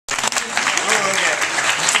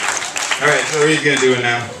Alright, so Reid's gonna do it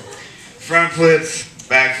now. Front flips,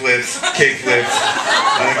 back flips, kick flips,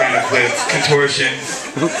 other kind of flips, contortion.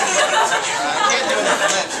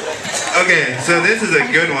 Okay, so this is a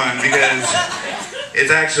good one because it's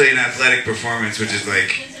actually an athletic performance, which is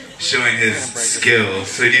like showing his skill.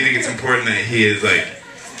 So do you think it's important that he is like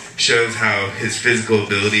shows how his physical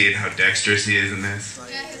ability and how dexterous he is in this?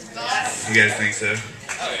 You guys think so?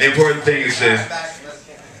 The important thing is to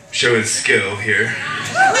show his skill here.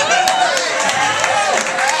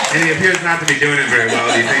 And he appears not to be doing it very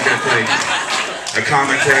well. Do you think that's like a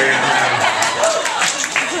commentary on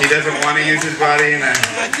how he doesn't want to use his body in a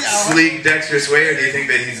sleek, dexterous way, or do you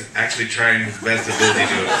think that he's actually trying his best ability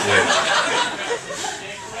to do a flip?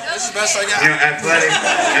 This is the best I got. You know,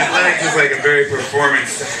 athletics is like a very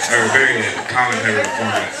performance, or a very common type of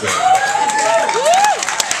performance, so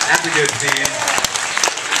that's a good scene.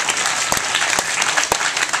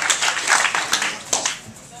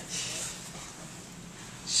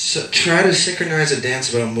 So try to synchronize a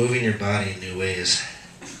dance about moving your body in new ways.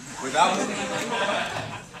 Without moving?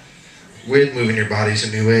 With moving your bodies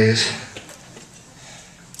in new ways.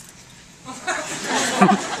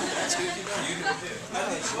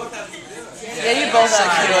 Yeah, you both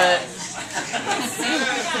have to do it.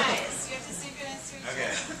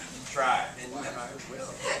 Okay, try.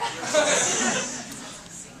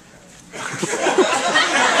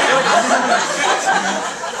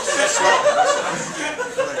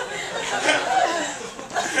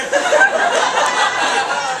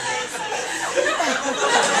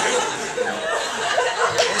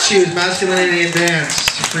 She was masculinity in dance,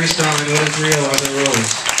 freestyling what is real are the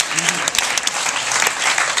rules.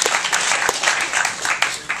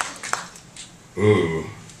 Ooh.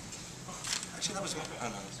 Actually, that was good. Oh,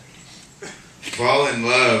 no. Fall in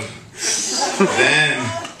love, then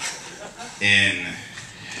in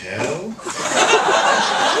hell?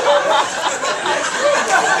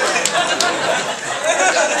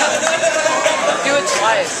 Do it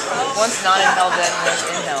twice. Once not in hell, then once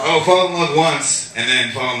in hell. Oh, fall in love once, and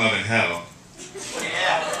then fall in love in hell.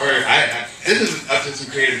 Or, this is up to some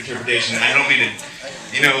creative interpretation. I don't mean to,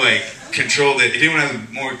 you know, like, control it. If anyone has a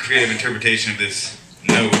more creative interpretation of this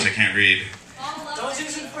note, which I can't read.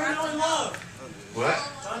 Dante's Inferno in love. What?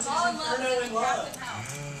 Dante's Inferno in love.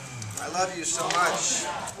 I love you so much.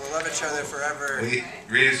 We'll love each other forever.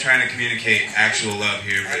 Reid is trying to communicate actual love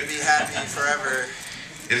here, And but be happy forever.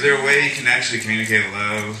 is there a way you can actually communicate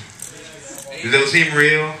love? Does it seem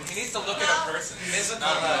real? He needs to look at a person. Physical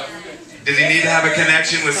love. Does he need to have a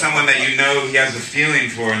connection with someone that you know he has a feeling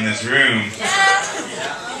for in this room?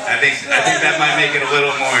 I think that might make it a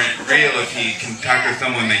little more real if he can talk to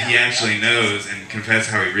someone that he actually knows and confess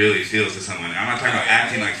how he really feels to someone. I'm not talking about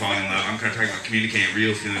acting like falling in love. I'm talking about communicating a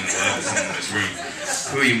real feeling of love to someone in this room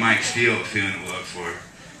who you might feel a feeling of love for.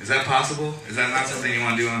 Is that possible? Is that not something you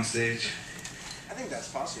want to do on stage? I think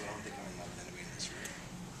that's possible. I don't think I'm in love with anybody in this room.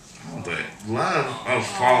 Oh, but love,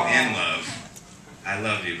 fall in love. I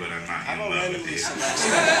love you, but I'm not in love with you.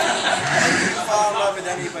 Fall in love with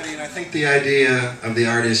anybody, and I think The idea of the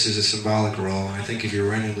artist is a symbolic role, and I think if you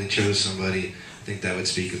randomly chose somebody, I think that would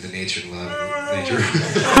speak of the nature and love. Nature.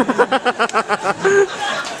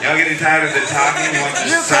 Y'all getting tired of the talking? You want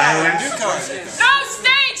the silence? No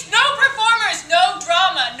stage, no performers, no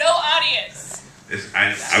drama, no audience.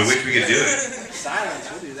 I wish we could do it. silence.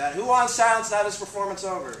 We'll do that. Who wants silence now? This performance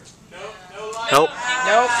over. Nope.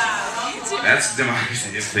 That's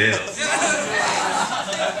democracy. It fails.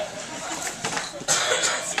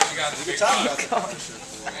 We could talk about that.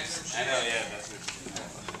 I know, yeah. That's it.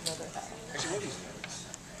 Actually, what is that?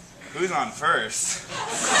 Who's on first?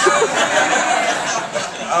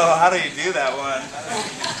 Oh, how do you do that one?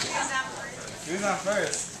 Who's on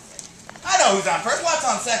first? I know who's on first. What's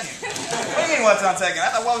on second? What do you mean what's on second? I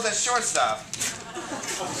thought what was that shortstop?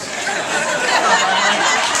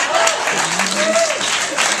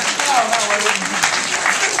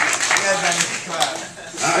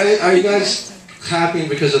 Are you guys happy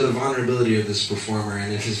because of the vulnerability of this performer?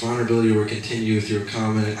 And if his vulnerability were to continue through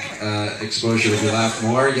comic exposure, would you laugh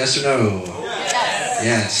more? Yes or no?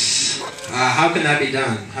 Yes. How can that be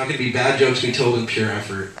done? How can bad jokes be told in pure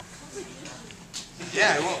effort?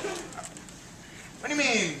 Yeah, well... What do you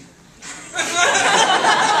mean? What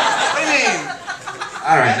do you mean?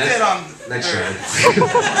 Alright, That's it on... next round.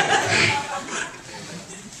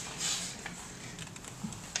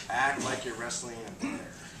 Act like you're wrestling a bear.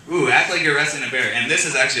 Ooh, act like you're wrestling a bear. And this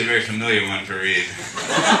is actually a very familiar one for Reid.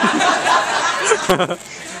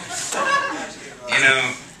 You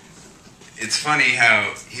know, it's funny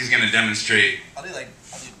how he's going to demonstrate...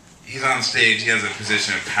 He's on stage, he has a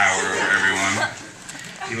position of power over everyone.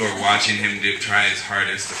 people are watching him try his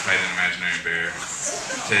hardest to fight an imaginary bear,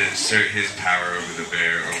 to assert his power over the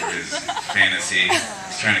bear, over his fantasy.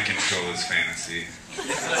 He's trying to control his fantasy.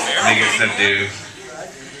 Make it subdue.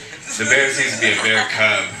 The bear seems to be a bear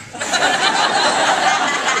cub.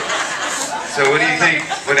 So what do you think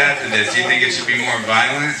would add to this? Do you think it should be more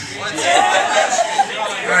violent?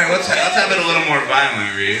 Alright, let's have it a little more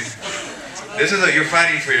violent, Reid. This is like you're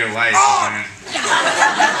fighting for your life.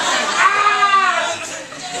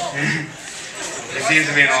 He seems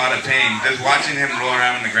to be in a lot of pain. Just watching him roll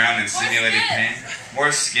around on the ground in simulated pain.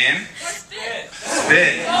 More skin?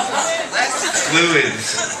 Spit.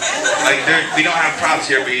 Fluids. Like, we don't have props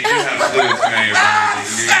here, but you do have fluids coming out of your body.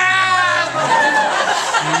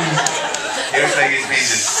 He looks like he's being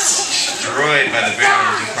destroyed by the bear,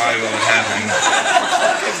 which is probably what would happen.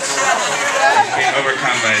 He's being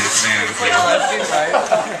overcome by this man.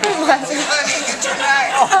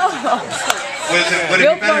 Would it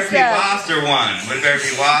be better if he lost or won? Would it better if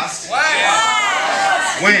he lost?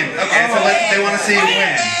 Win. Okay, so they want to see him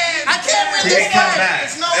win. He can come back.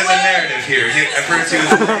 There's a narrative here. At first he was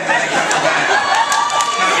winning, then he comes back.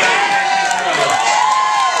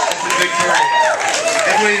 This is victory.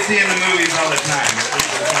 That's what you see in the movies all the time.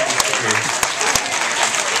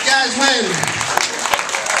 You guys win.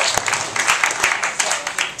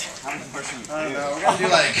 I don't know. We're gonna do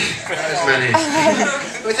like as many.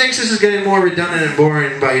 Who thinks this is getting more redundant and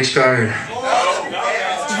boring by each card?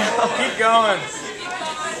 Keep going.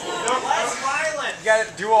 You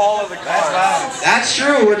gotta do all of the cards. That's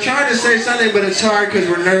true. We're trying to say something, but it's hard because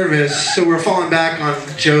we're nervous, so we're falling back on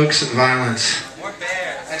jokes and violence.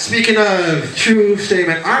 And speaking of true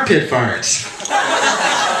statement, armpit farts.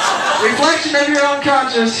 Reflection of your own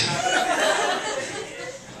conscience.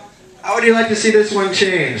 How would you like to see this one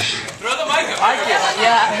changed? Throw the mic up.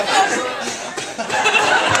 Yeah.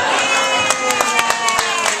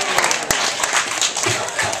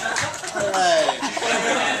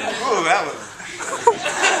 Ooh, that was...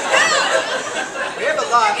 We have a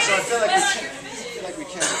lot, so I feel like we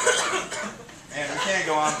can. Man, we can't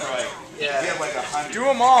go on for like... We have like 100. Do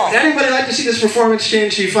them all. Would anybody like to see this performance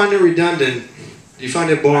change? Do you find it redundant? Do you find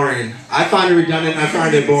it boring? I find it redundant, I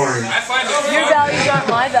find it boring. I find it Your values aren't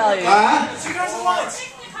my values. Huh? Two guys at once.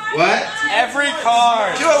 What? every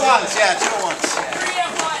card. 2 at once, yeah, 2 at once. 3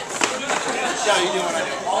 at once. Yeah, you do what I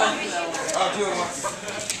do. Oh, 2 at once.